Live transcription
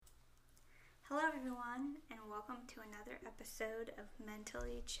Hello, everyone, and welcome to another episode of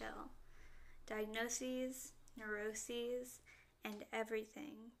Mentally Chill. Diagnoses, neuroses, and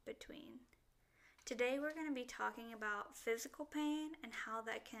everything between. Today, we're going to be talking about physical pain and how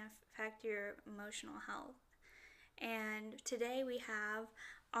that can affect your emotional health. And today, we have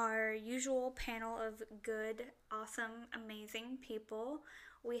our usual panel of good, awesome, amazing people.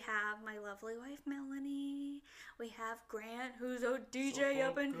 We have my lovely wife, Melanie. We have Grant, who's a DJ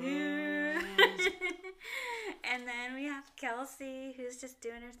up in here. And then we have Kelsey, who's just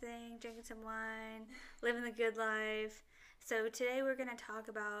doing her thing, drinking some wine, living the good life. So today we're going to talk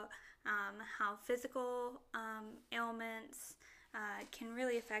about how physical ailments can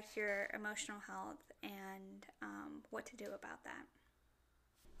really affect your emotional health and what to do about that.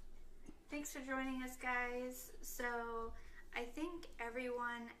 Thanks for joining us, guys. So I think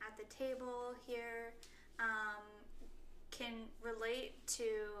everyone at the table here can relate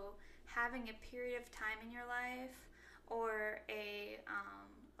to having a period of time in your life or a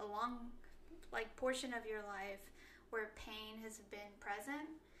long portion of your life where pain has been present.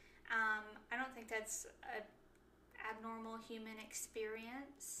 I don't think that's an abnormal human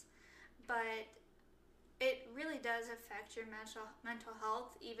experience, but it really does affect your mental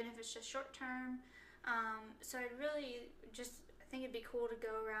health, even if it's just short term. So I'd really just think it'd be cool to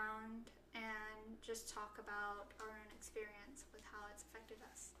go around and just talk about our own experience with how it's affected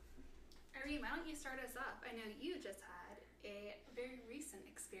us. Irene, why don't you start us off? I know you just had a very recent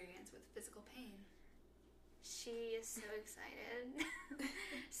experience with physical pain. She is so excited.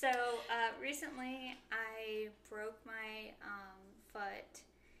 So recently I broke my foot,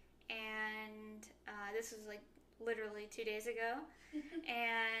 and this was literally 2 days ago.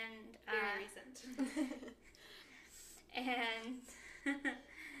 And very recent.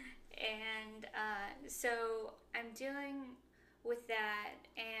 So I'm dealing with that,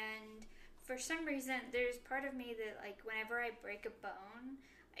 and for some reason there's part of me that whenever I break a bone,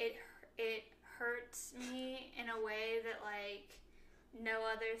 it hurts me in a way that no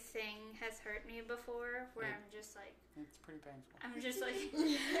other thing has hurt me before, where I'm just it's pretty painful. I'm just but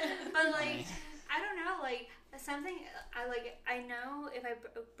I don't know, something I know if I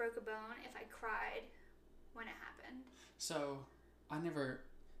broke a bone, if I cried when it happened. So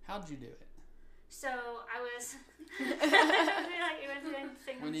how'd you do it? So I was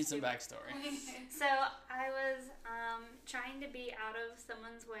we need some backstory. So I was trying to be out of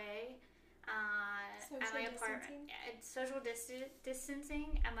someone's way at my apartment. Social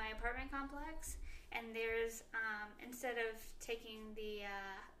distancing at my apartment complex. And there's instead of taking the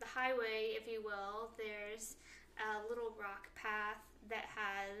highway, if you will, there's a little rock path that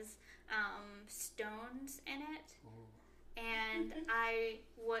has stones in it. Ooh. And I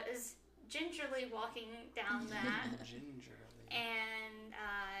was gingerly walking down that. Gingerly. And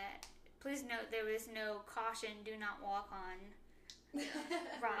please note there was no caution, do not walk on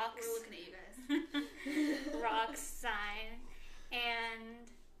rocks. We're looking at you guys. Rocks sign.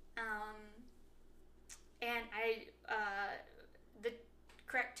 And I the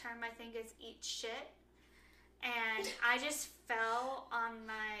correct term I think is eat shit. And I just fell on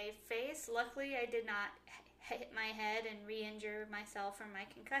my face. Luckily I did not hit my head and re-injure myself from my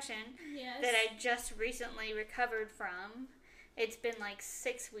concussion that I just recently recovered from. It's been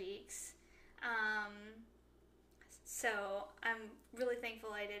 6 weeks. So I'm really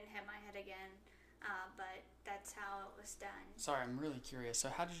thankful I didn't hit my head again, but that's how it was done. Sorry, I'm really curious. So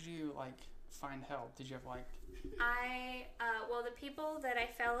how did you find help? Did you have well, the people that I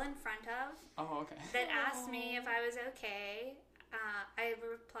fell in front of that asked me if I was okay, I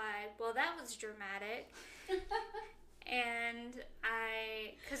replied, well, that was dramatic. And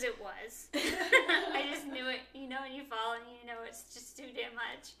because it was. I just knew it. You know when you fall and you know it's just too damn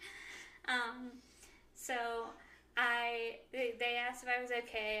much. So they asked if I was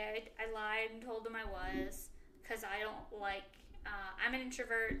okay. I lied and told them I was, because I don't I'm an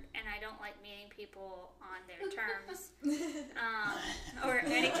introvert and I don't like meeting people on their terms, or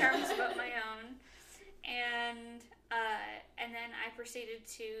any terms but my own. And then I proceeded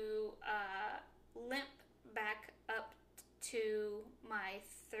to limp back up to my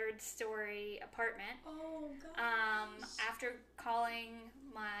third-story apartment. Oh, gosh. After calling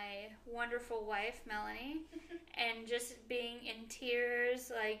my wonderful wife, Melanie, and just being in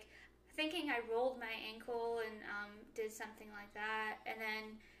tears, thinking I rolled my ankle and did something like that. And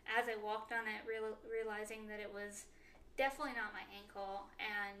then as I walked on it, realizing that it was definitely not my ankle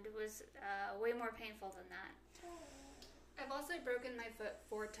and was way more painful than that. I've also broken my foot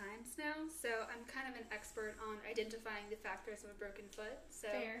 4 times now, so I'm kind of an expert on identifying the factors of a broken foot. So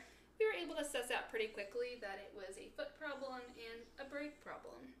Fair. We were able to suss out pretty quickly that it was a foot problem and a break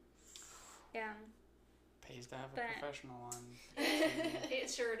problem. Yeah. Pays to have a But- professional on. It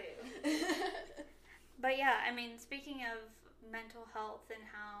sure do. But yeah, I mean, speaking of mental health and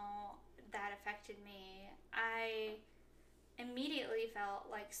how that affected me, I immediately felt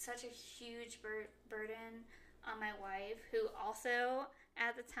like such a huge burden on my wife, who also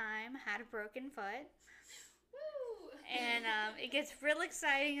at the time had a broken foot. Woo! And it gets real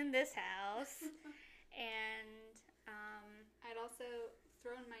exciting in this house. And I'd also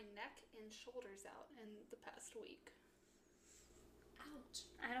thrown my neck and shoulders out in the past week. Ouch.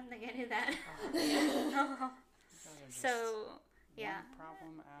 I don't think I knew that. You guys are just So, yeah. one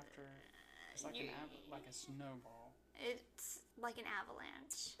problem after. It's like like a snowball. It's like an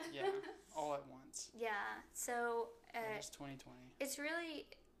avalanche. Yeah, all at once. Yeah, so It is 2020. it's really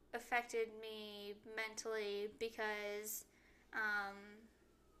affected me mentally because,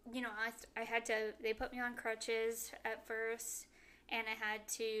 I had to, they put me on crutches at first, and I had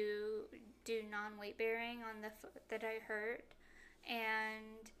to do non-weight bearing on the foot that I hurt,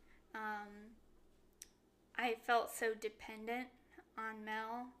 and I felt so dependent on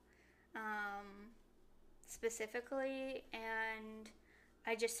Mel, specifically, and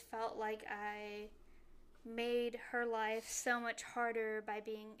I just felt like I made her life so much harder by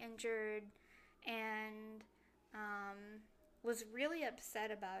being injured, and was really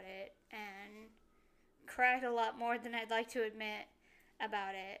upset about it and cried a lot more than I'd like to admit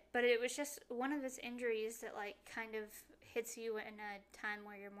about it. But it was just one of those injuries that like kind of hits you in a time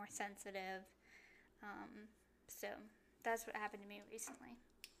where you're more sensitive. So that's what happened to me recently.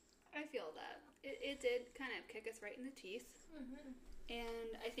 I feel that. It did kind of kick us right in the teeth. Mm-hmm.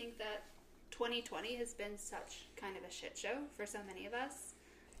 And I think that 2020 has been such kind of a shit show for so many of us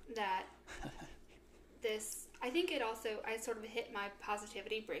that I think it also, I sort of hit my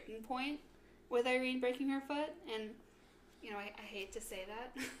positivity breaking point with Irene breaking her foot. And, I hate to say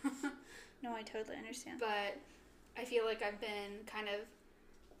that. No, I totally understand. But I feel like I've been kind of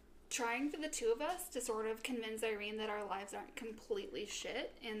trying for the two of us to sort of convince Irene that our lives aren't completely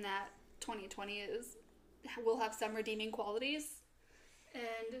shit and that 2020 will have some redeeming qualities.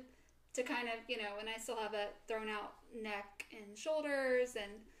 And to kind of, and I still have a thrown out neck and shoulders,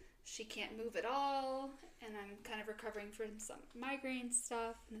 and she can't move at all, and I'm kind of recovering from some migraine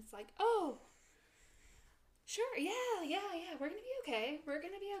stuff, and it's like, oh, sure, yeah, we're gonna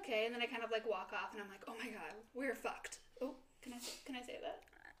be okay, and then I kind of like walk off, and I'm like, oh my god, we're fucked. Oh, can I say that?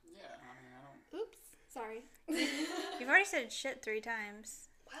 Yeah, I mean, I don't. Oops, sorry. You've already said shit 3 times.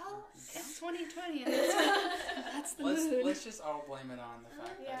 Well, it's 2020, and that's the Let's mood. let's just all blame it on the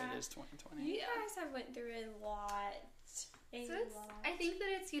fact Yeah. that it is 2020. You guys have went through a lot. So I think that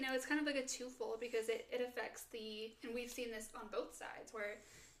it's kind of like a twofold, because it affects and we've seen this on both sides, where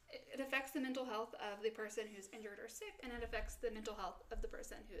it affects the mental health of the person who's injured or sick, and it affects the mental health of the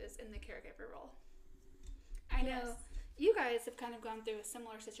person who is in the caregiver role. I know you guys have kind of gone through a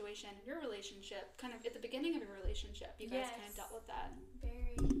similar situation in your relationship, kind of at the beginning of your relationship. You guys kind of dealt with that.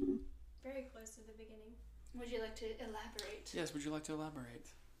 Very, very close to the beginning. Would you like to elaborate? Yes, would you like to elaborate?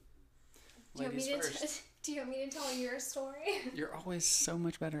 Do you want Ladies me first. Do you want me to tell your story? You're always so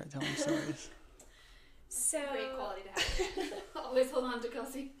much better at telling stories. So Great quality to have. Always hold on to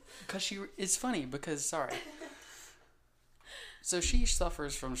Kelsey. Because it's funny because, sorry. So she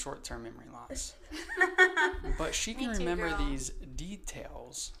suffers from short-term memory loss. But she can Me too, remember girl. these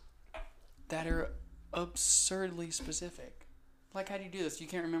details that are absurdly specific. Like, how do you do this? You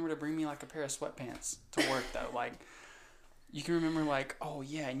can't remember to bring me, like, a pair of sweatpants to work, though. Like, you can remember, like, oh,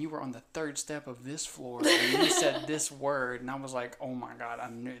 yeah, and you were on the 3rd step of this floor, and you said this word, and I was like, oh, my God, I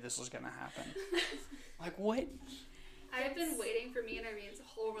knew this was going to happen. Like, what? I have been waiting for me and Irene's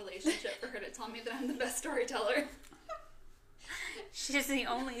whole relationship for her to tell me that I'm the best storyteller. She's the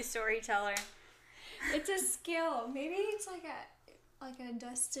only storyteller. it's a skill. Maybe it's like a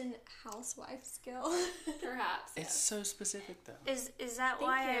Dustin housewife skill. Perhaps. It's so specific, though. Is that Thank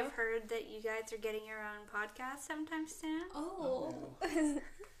why you. I've heard that you guys are getting your own podcast sometime soon? Oh.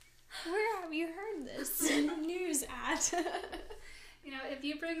 Where have you heard this news at? If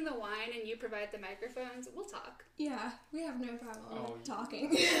you bring the wine and you provide the microphones, we'll talk. Yeah, we have no problem Yeah, talking.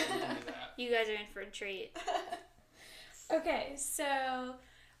 we can do that. You guys are in for a treat. Okay, so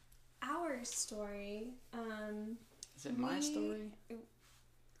our story, Is it my story?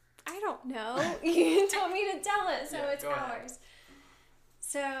 I don't know. You told me to tell it, so Yeah, it's go ahead. ours.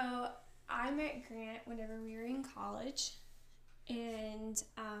 So I met Grant whenever we were in college, and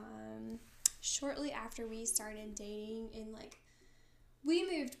shortly after we started dating, and we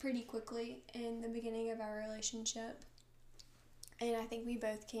moved pretty quickly in the beginning of our relationship. And I think we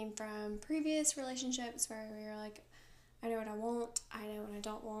both came from previous relationships where we were like, I know what I want, I know what I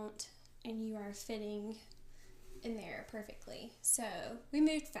don't want, and you are fitting in there perfectly. So we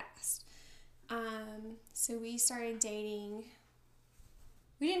moved fast. So we started dating.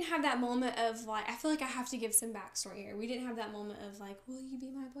 We didn't have that moment of like, I feel like I have to give some backstory here. We didn't have that moment of like, will you be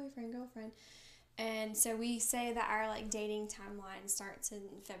my boyfriend, girlfriend? And so we say that our like dating timeline starts in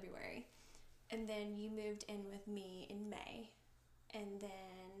February. And then you moved in with me in May. And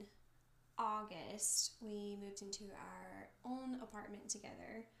then August, we moved into our own apartment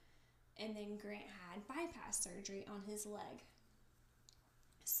together. And then Grant had bypass surgery on his leg.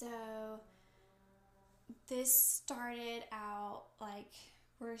 So this started out like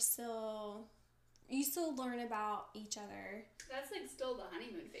you still learn about each other. That's like still the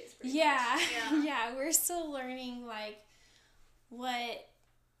honeymoon phase. Yeah. Much. Yeah, we're still learning like what,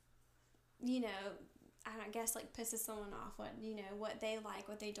 I guess like pisses someone off, what they like,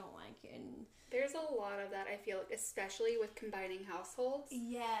 what they don't like. And there's a lot of that, I feel like, especially with combining households.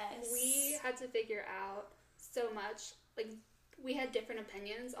 yes. We had to figure out so much. Like, we had different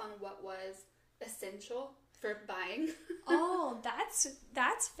opinions on what was essential for buying. Oh,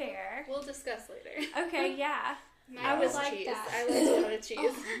 that's fair. We'll discuss later. Okay, yeah. Mine was like cheese. that. I love a lot of cheese.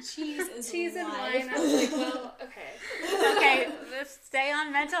 Oh, cheese is Cheese and life. wine. I was like, well, okay. Okay, let's stay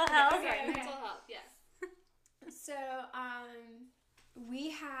on mental health. Okay, Okay. mental health, yes. So,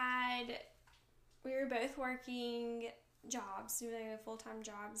 we were both working jobs, full-time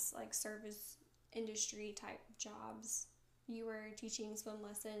jobs, like service industry type jobs. You were teaching swim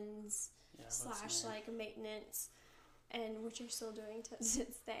lessons / like maintenance, and which you're still doing to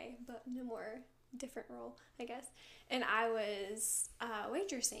this day, but no more, different role, I guess. And I was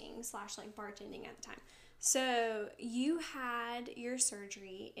waitressing / like bartending at the time. So you had your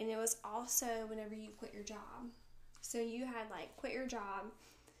surgery, and it was also whenever you quit your job. So you had like quit your job,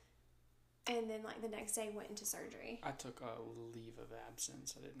 and then like the next day went into surgery. I took a leave of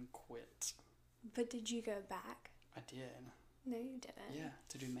absence. I didn't quit. But did you go back? I did. No, you didn't. Yeah,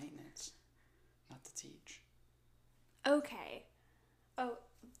 to do maintenance, not to teach. Okay. Oh,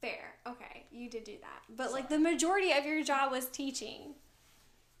 fair. Okay, you did do that. But like the majority of your job was teaching,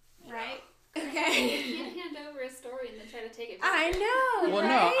 right? Okay. You can't hand over a story and then try to take it back. I know. Well, right?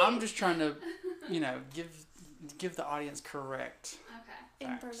 no, I'm just trying to, give the audience correct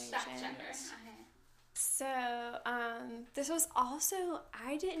Okay. Information. Fact checker. Yes. Okay. So, this was also,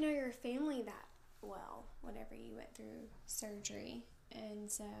 I didn't know your family that well whenever you went through surgery.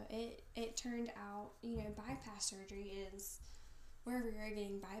 And so it turned out, bypass surgery is, wherever you're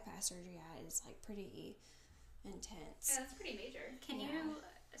getting bypass surgery at is like pretty intense. Yeah, that's pretty major. Can you,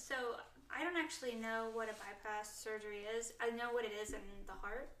 so I don't actually know what a bypass surgery is. I know what it is in the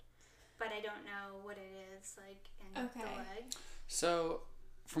heart, but I don't know what it is like in the leg. So,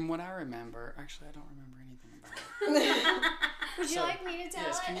 from what I remember, actually, I don't remember anything about it. Would you like me to tell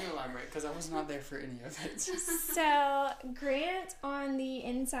Yes, it? can you elaborate? Because I was not there for any of it. So, Grant on the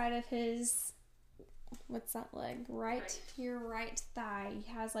inside of his, what's that leg? Your right thigh,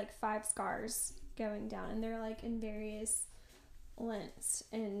 he has like 5 scars going down, and they're like in various lengths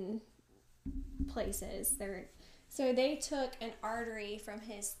and places. So they took an artery from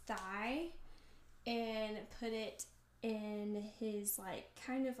his thigh and put it in his like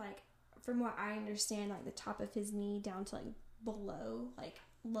kind of like, from what I understand, like the top of his knee down to like below like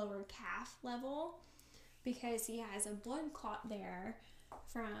lower calf level, because he has a blood clot there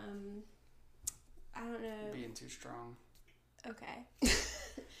from, I don't know, Being too strong. okay,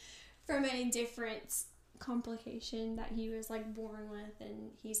 from a different complication that he was like born with,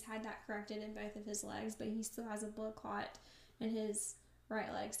 and he's had that corrected in both of his legs, but he still has a blood clot in his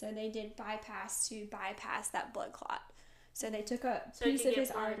right leg. So they did bypass to bypass that blood clot. So they took a piece of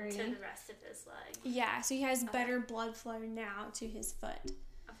his artery to the rest of his leg. Yeah, so he has better blood flow now to his foot.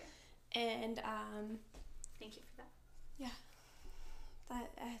 Okay. And Thank you for that. yeah, that,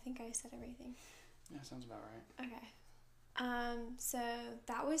 I think I said everything. Yeah, sounds about right. Okay. So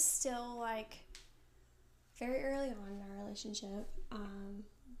that was still like very early on in our relationship.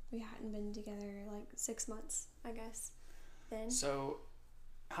 We hadn't been together like 6 months, I guess, then. So,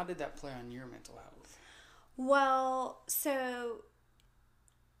 how did that play on your mental health? Well, so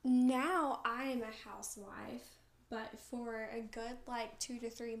now I'm a housewife, but for a good like 2 to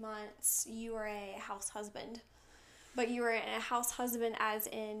 3 months, you were a house husband. But you were a house husband as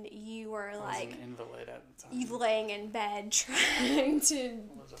in you were like... I was an invalid at the time. You laying in bed trying to...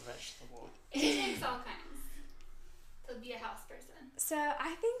 I was a vegetable. It takes all kinds to be a house person. So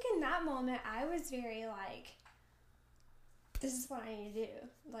I think in that moment, I was very like, this is what I need to do.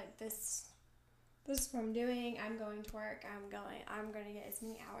 Like, this is what I'm doing. I'm going to work. I'm going to get as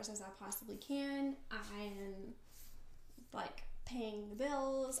many hours as I possibly can. I am, like, paying the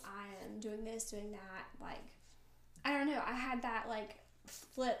bills. I am doing this, doing that. Like, I don't know. I had that, like,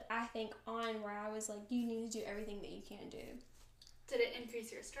 flip, I think, on where I was like, you need to do everything that you can do. Did it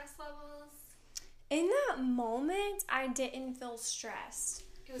increase your stress levels? In that moment, I didn't feel stressed.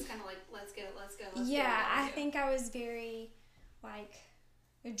 It was kind of like, let's go. Yeah, I think I was very, like,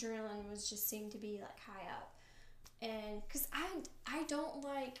 adrenaline was just seemed to be, like, high up. And, because I don't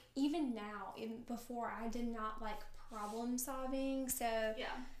like, even now, even before, I did not like problem solving, so... Yeah.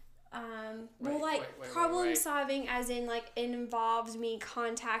 Problem solving as in, like, it involves me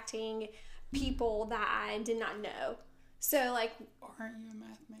contacting people that I did not know. So, like... Aren't you a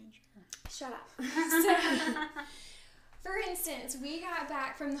math major? Shut up. So, for instance, we got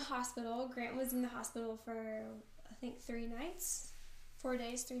back from the hospital. Grant was in the hospital for, I think, 3 nights. 4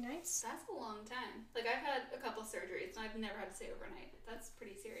 days, 3 nights. That's a long time. Like, I've had a couple surgeries, and I've never had to stay overnight. That's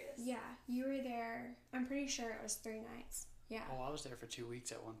pretty serious. Yeah, you were there. I'm pretty sure it was 3 nights. Yeah. Oh, I was there for 2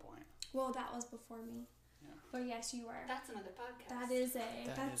 weeks at one point. Well, that was before me. Yeah. But yes, you were. That's another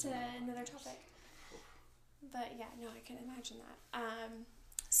podcast. That's another topic. But yeah, no, I can imagine that.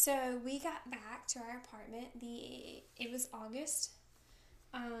 So we got back to our apartment. It was August.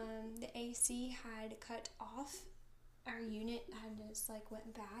 The AC had cut off. Our unit had just like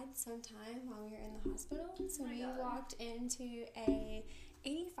went bad sometime while we were in the hospital. So we walked into a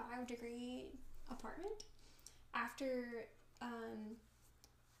 85-degree apartment after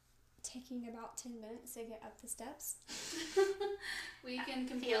taking about 10 minutes to get up the steps. We can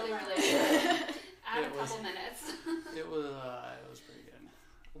completely relate to that. Add a couple minutes. It was pretty good.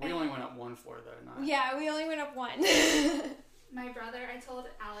 We only went up 1 floor though, not... Yeah, we only went up 1. I told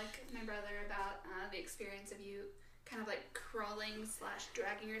Alec, my brother, about the experience of you kind of like crawling /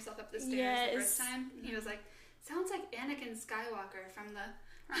 dragging yourself up the stairs the first time. He was like, sounds like Anakin Skywalker from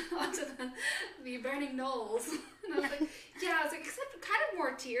onto the burning knolls. And I was like, yeah, I was like, except kind of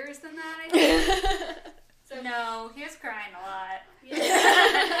more tears than that, I think. So, no, he was crying a lot. Yeah.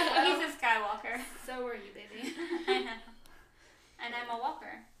 He's a Skywalker. So were you, baby. I know. And I'm a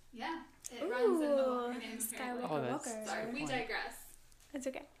walker. Yeah, it runs in the walker name. Skywalker Walker. Sorry, we digress. It's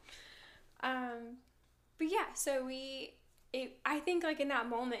okay. But yeah, so I think like in that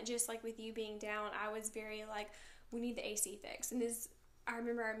moment, just like with you being down, I was very like, we need the AC fixed. And I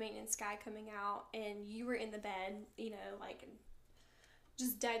remember our maintenance guy coming out and you were in the bed, like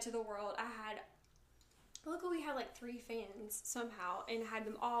just dead to the world. Luckily we had like 3 fans somehow and had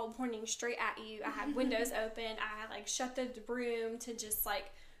them all pointing straight at you. I had windows open. I had like shut the room to just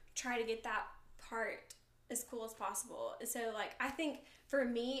like try to get that part as cool as possible. So like I think for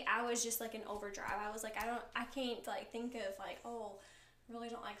me, I was just like in overdrive. I was like, I can't like think of like, oh, I really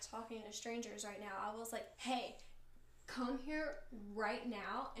don't like talking to strangers right now. I was like, hey, come here right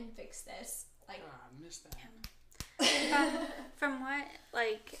now and fix this. Like, I missed that. From what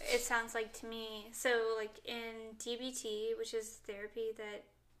like it sounds like to me, so like in DBT, which is therapy that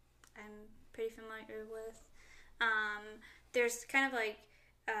I'm pretty familiar with, there's kind of like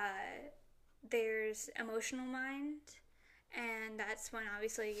there's emotional mind, and that's when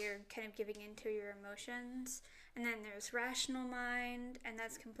obviously you're kind of giving into your emotions. And then there's rational mind, and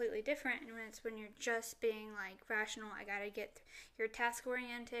that's completely different. And when you're just being like rational, I gotta you're task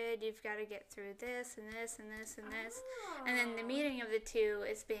oriented, you've got to get through this and this and this and this. And then the meeting of the two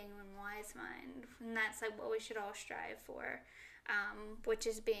is being in wise mind, and that's like what we should all strive for, which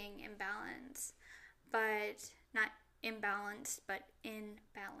is being in balance, but not imbalanced, but in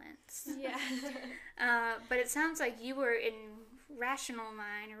balance. yeah. But it sounds like you were in rational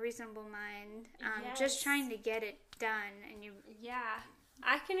mind, a reasonable mind, Yes. just trying to get it done, and you... Yeah,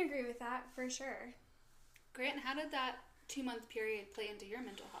 I can agree with that for sure. Grant, how did that 2-month period play into your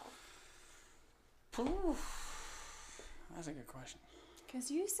mental health? That's a good question. Because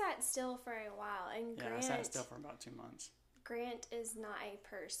you sat still for a while, and Yeah, I sat still for about 2 months. Grant is not a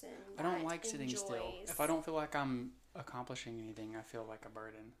person I don't that like sitting still. enjoys- If I don't feel like I'm accomplishing anything, I feel like a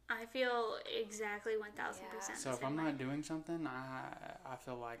burden. I feel exactly 1,000%. So if I'm not doing something, I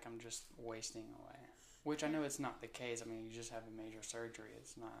feel like I'm just wasting away. Which I know it's not the case. I mean, you just have a major surgery.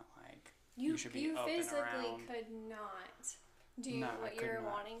 It's not like you should be up and physically around. could not do No, I what could you're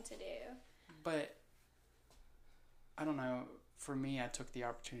not. wanting to do. But I don't know. For me, I took the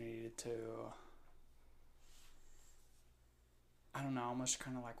opportunity to. I don't know. I almost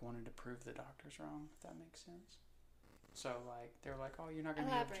kind of like wanted to prove the doctors wrong, if that makes sense. So like they were like, "Oh, you're not gonna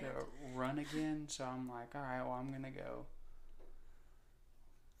be able to run again." So I'm like, "All right, well, I'm gonna go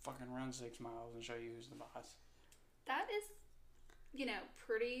fucking run 6 miles and show you who's the boss." That is,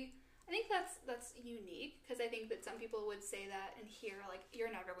 pretty. I think that's unique, because I think that some people would say that and hear like,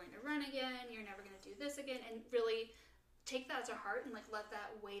 you're never going to run again, you're never going to do this again, and really take that to heart and like let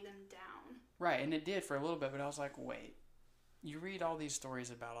that weigh them down. Right, and it did for a little bit, but I was like, wait. You read all these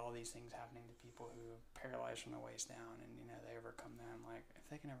stories about all these things happening to people who are paralyzed from the waist down, and they overcome that. I'm like, if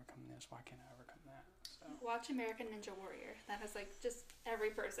they can overcome this, why can't I overcome that? So. Watch American Ninja Warrior. That has like just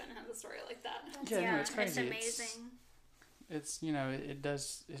every person has a story like that. Yeah, no, it's crazy. It's amazing. It's it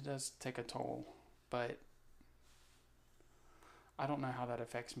does take a toll, but I don't know how that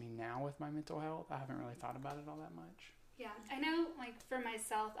affects me now with my mental health. I haven't really thought about it all that much. Yeah, I know, like, for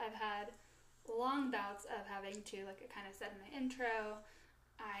myself, I've had long bouts of having to, like I kind of said in my intro,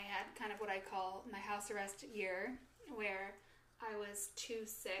 I had kind of what I call my house arrest year, where I was too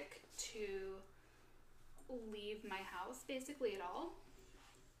sick to leave my house, basically, at all.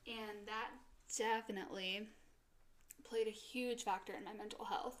 And that definitely played a huge factor in my mental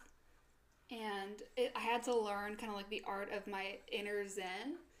health. And I had to learn kind of like the art of my inner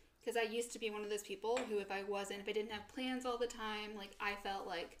zen, because I used to be one of those people who if I didn't have plans all the time, like I felt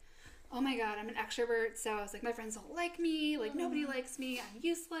like, oh my god, I'm an extrovert, so I was like, my friends don't like me, like nobody likes me, I'm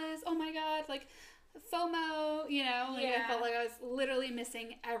useless, oh my god, like FOMO, I felt like I was literally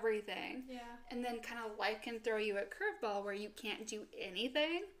missing everything. Yeah. And then kind of life can throw you a curveball where you can't do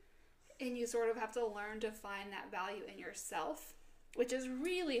anything, and you sort of have to learn to find that value in yourself, which is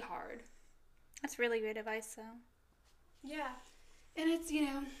really hard. That's really good advice, though. Yeah. And it's,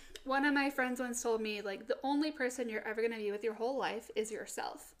 one of my friends once told me, like, the only person you're ever going to be with your whole life is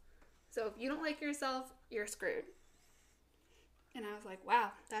yourself. So if you don't like yourself, you're screwed. And I was like,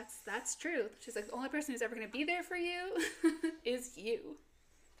 wow, that's true. She's like, the only person who's ever going to be there for you is you.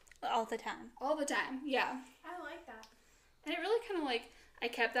 All the time. All the time, yeah. I like that. And it really kind of like, I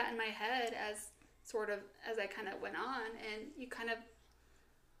kept that in my head as I kind of went on, and you kind of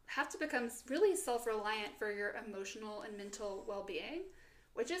have to become really self-reliant for your emotional and mental well-being,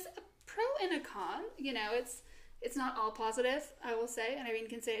 which is a pro and a con. It's not all positive, I will say, and Irene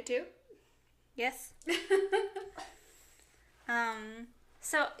can say it too. Yes.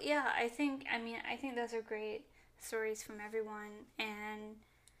 So yeah, I think those are great stories from everyone, and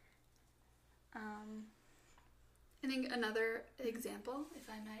I think another example, if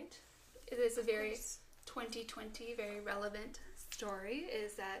I might, it is a very 2020, very relevant story,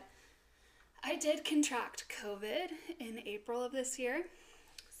 is that I did contract COVID in April of this year.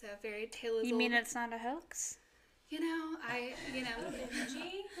 So very tale You mean it's not a hoax?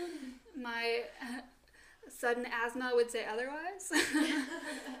 My sudden asthma would say otherwise.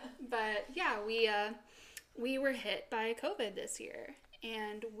 But yeah, we were hit by COVID this year,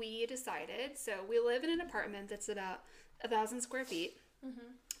 and we decided, so we live in an apartment that's about 1,000 square feet.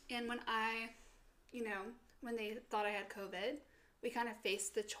 Mm-hmm. And when they thought I had COVID, we kind of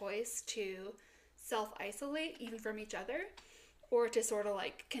faced the choice to self-isolate even from each other, or to sort of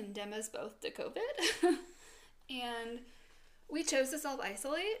like condemn us both to COVID. And we chose to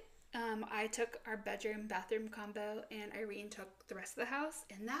self-isolate. I took our bedroom-bathroom combo, and Irene took the rest of the house,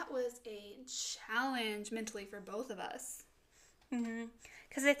 and that was a challenge mentally for both of us. Mm-hmm.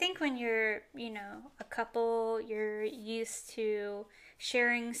 Because I think when you're, a couple, you're used to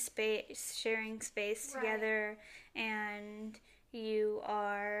sharing space together, and you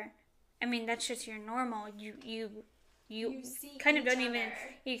are, that's just your normal. You see kind of each don't even, other.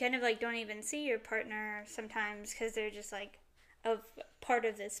 you kind of like don't even see your partner sometimes because they're just like a part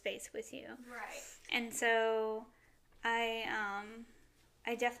of this space with you. Right. And so I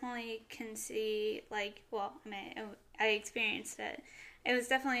definitely can see, I experienced it. It was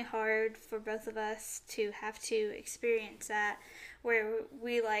definitely hard for both of us to have to experience that, where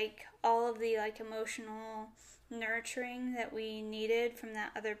we all of the emotional nurturing that we needed from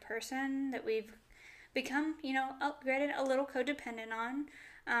that other person that we've become, granted a little codependent on.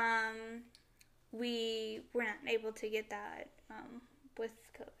 We were not able to get that with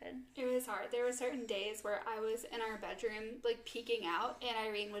COVID. It was hard. There were certain days where I was in our bedroom, peeking out, and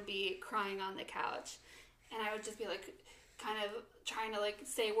Irene would be crying on the couch, and I would just be kind of trying to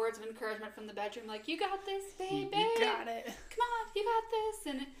say words of encouragement from the bedroom, you got this, baby. You got it. Come on, you got this.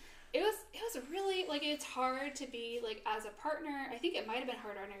 And it was really it's hard to be as a partner. I think it might have been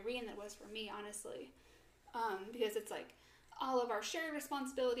harder on Irene than it was for me, honestly, because it's all of our shared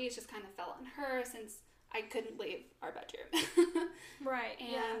responsibilities just kind of fell on her since I couldn't leave our bedroom. Right.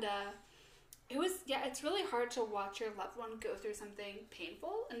 And it's really hard to watch your loved one go through something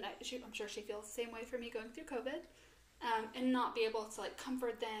painful, and I'm sure she feels the same way for me going through COVID, and not be able to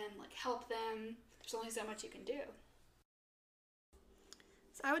comfort them, help them. There's only so much you can do.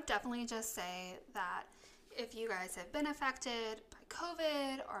 So I would definitely just say that if you guys have been affected by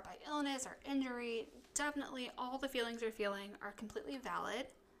COVID or by illness or injury, definitely all the feelings you're feeling are completely valid.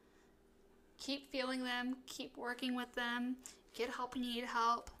 keep feeling them, keep working with them, get help when you need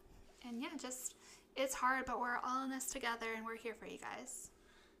help. And yeah, just, it's hard, but we're all in this together and we're here for you guys.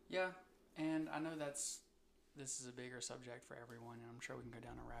 Yeah, and I know this is a bigger subject for everyone, and I'm sure we can go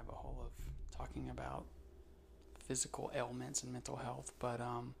down a rabbit hole of talking about physical ailments and mental health, but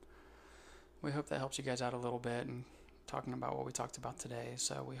we hope that helps you guys out a little bit and talking about what we talked about today.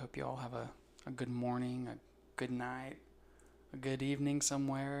 So we hope you all have a good morning, a good night, a good evening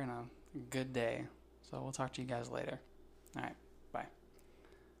somewhere, and a good day. So we'll talk to you guys later. All right.